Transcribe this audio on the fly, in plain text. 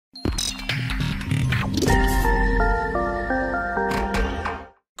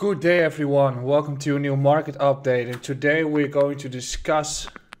Good day everyone, welcome to a new market update, and today we're going to discuss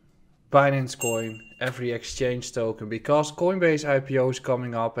Binance Coin, every exchange token, because Coinbase IPO is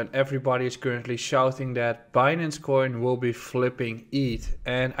coming up and everybody is currently shouting that Binance Coin will be flipping ETH.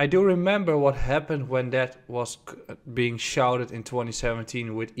 And I do remember what happened when that was being shouted in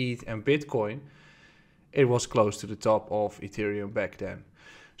 2017 with ETH and Bitcoin. It was close to the top of Ethereum back then.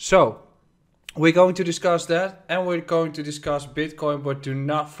 So we're going to discuss that, and we're going to discuss Bitcoin, but do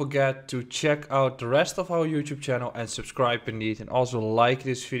not forget to check out the rest of our YouTube channel and subscribe beneath, and also like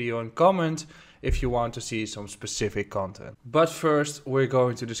this video and comment if you want to see some specific content. But first we're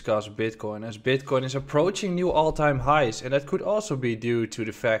going to discuss Bitcoin, as Bitcoin is approaching new all-time highs, and that could also be due to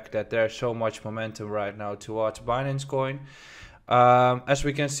the fact that there's so much momentum right now towards Binance Coin. As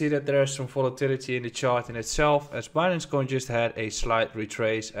we can see that there is some volatility in the chart in itself, as Binance Coin just had a slight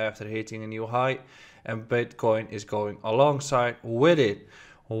retrace after hitting a new high, and Bitcoin is going alongside with it.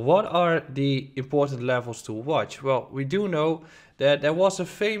 What are the important levels to watch? Well, we do know that there was a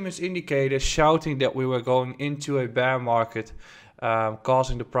famous indicator shouting that we were going into a bear market,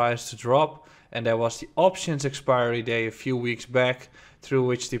 causing the price to drop, and there was the options expiry day a few weeks back, through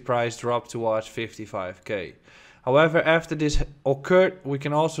which the price dropped towards 55k. However, after this occurred, we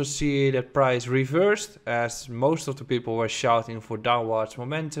can also see that price reversed, as most of the people were shouting for downwards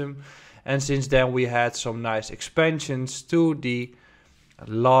momentum. And since then we had some nice expansions to the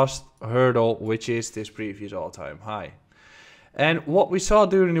last hurdle, which is this previous all-time high. And what we saw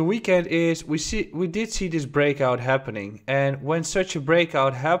during the weekend is we did see this breakout happening. And when such a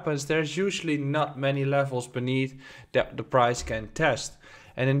breakout happens, there's usually not many levels beneath that the price can test.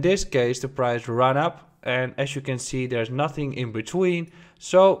 And in this case, the price ran up. And as you can see, there's nothing in between.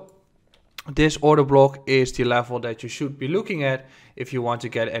 So this order block is the level that you should be looking at if you want to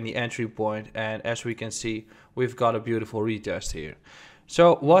get any entry point. And as we can see, we've got a beautiful retest here.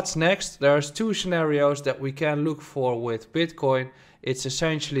 So what's next? There's two scenarios that we can look for with Bitcoin. It's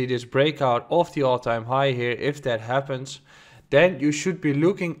essentially this breakout of the all-time high here. If that happens, then you should be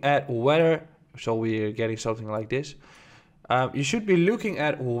looking at whether, so we're getting something like this. You should be looking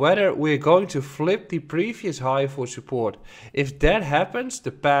at whether we're going to flip the previous high for support. If that happens,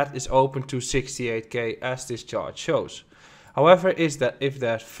 the path is open to 68k as this chart shows. However, if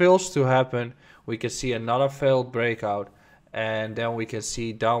that fails to happen, we can see another failed breakout, and then we can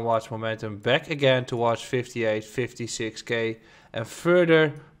see downwards momentum back again towards 58, 56k, and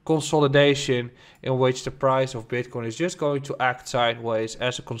further consolidation in which the price of Bitcoin is just going to act sideways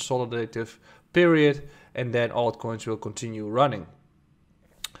as a consolidative period, and then altcoins will continue running.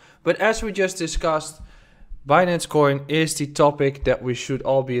 But as we just discussed, Binance Coin is the topic that we should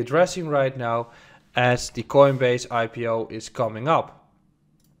all be addressing right now, as the Coinbase IPO is coming up.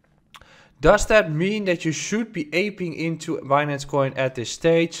 Does that mean that you should be aping into Binance Coin at this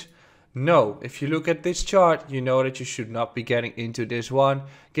stage? No. If you look at this chart, you know that you should not be getting into this one,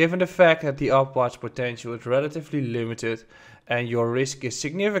 given the fact that the upwards potential is relatively limited and your risk is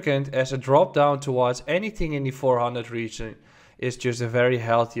significant, as a drop down towards anything in the 400 region is just a very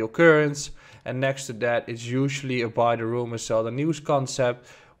healthy occurrence. And next to that, it's usually a buy the rumor, sell the news concept,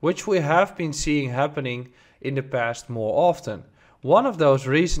 which we have been seeing happening in the past more often. One of those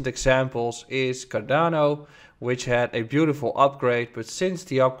recent examples is Cardano, which had a beautiful upgrade, but since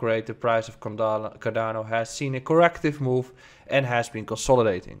the upgrade, the price of Cardano has seen a corrective move and has been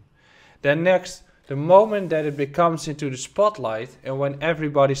consolidating. Then next, the moment that it becomes into the spotlight and when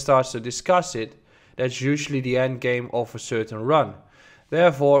everybody starts to discuss it, that's usually the end game of a certain run.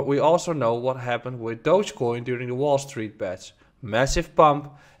 Therefore, we also know what happened with Dogecoin during the Wall Street bets. Massive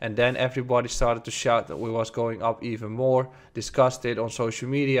pump, and then everybody started to shout that we was going up even more, discussed it on social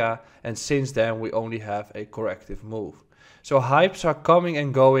media, and since then we only have a corrective move. So hypes are coming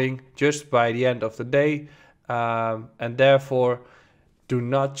and going just by the end of the day, and therefore do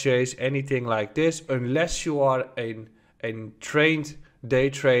not chase anything like this unless you are a trained day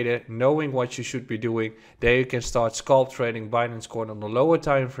trader knowing what you should be doing. There you can start scalp trading Binance Coin on the lower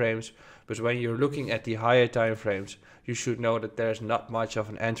time frames, but when you're looking at the higher time frames, you should know that there's not much of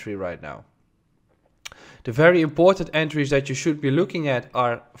an entry right now. The very important entries that you should be looking at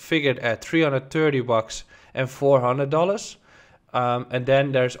are figured at $330 and $400. And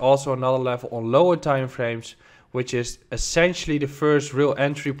then there's also another level on lower time frames, which is essentially the first real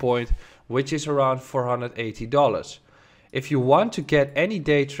entry point, which is around $480. If you want to get any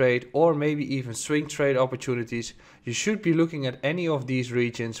day trade or maybe even swing trade opportunities, you should be looking at any of these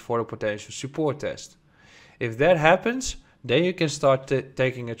regions for a potential support test. If that happens, then you can start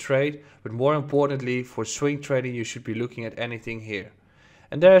taking a trade, but more importantly, for swing trading, you should be looking at anything here.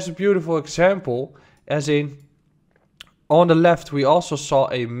 And there's a beautiful example, as in On the left, we also saw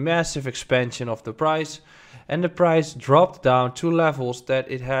a massive expansion of the price, and the price dropped down to levels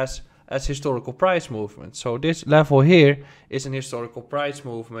that it has as historical price movement. So this level here is an historical price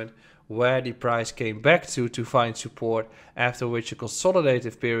movement where the price came back to find support, after which a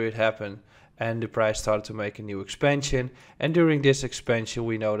consolidative period happened and the price started to make a new expansion. And during this expansion,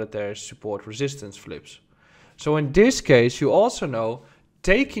 we know that there's support resistance flips. So in this case, you also know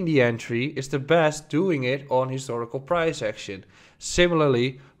taking the entry is the best doing it on historical price action.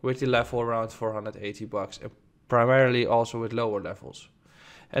 Similarly with the level around 480 bucks, and primarily also with lower levels.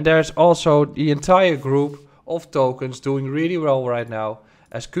 And there's also the entire group of tokens doing really well right now,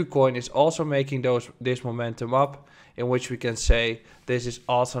 as KuCoin is also making this momentum up, in which we can say this is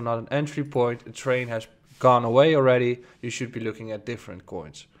also not an entry point. The train has gone away already. You should be looking at different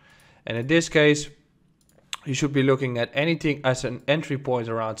coins. And in this case, you should be looking at anything as an entry point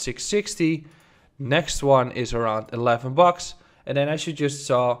around 660. Next one is around 11 bucks. And then as you just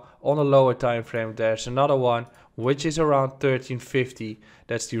saw on a lower time frame, there's another one which is around 1350.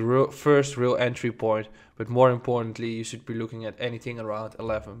 That's the first real entry point. But more importantly, you should be looking at anything around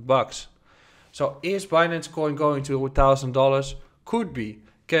 11 bucks. So is Binance Coin going to $1,000? Could be.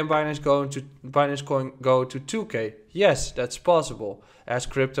 Can Binance Coin go to 2K? Yes, that's possible, as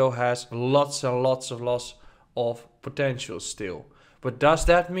crypto has lots and lots of potential still. But does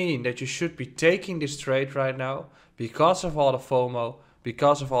that mean that you should be taking this trade right now because of all the FOMO,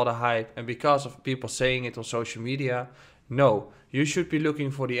 because of all the hype, and because of people saying it on social media? No, you should be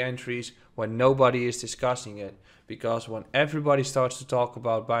looking for the entries when nobody is discussing it, because when everybody starts to talk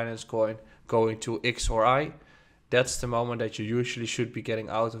about Binance Coin going to X or Y, that's the moment that you usually should be getting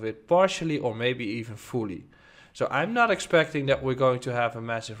out of it partially or maybe even fully. So I'm not expecting that we're going to have a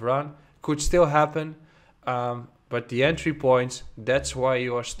massive run. Could still happen. But the entry points, that's why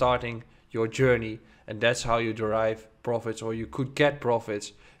you are starting your journey, and that's how you derive profits, or you could get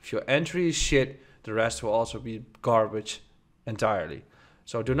profits. If your entry is shit, the rest will also be garbage entirely.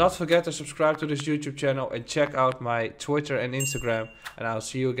 So do not forget to subscribe to this YouTube channel and check out my Twitter and Instagram, and I'll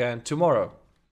see you again tomorrow.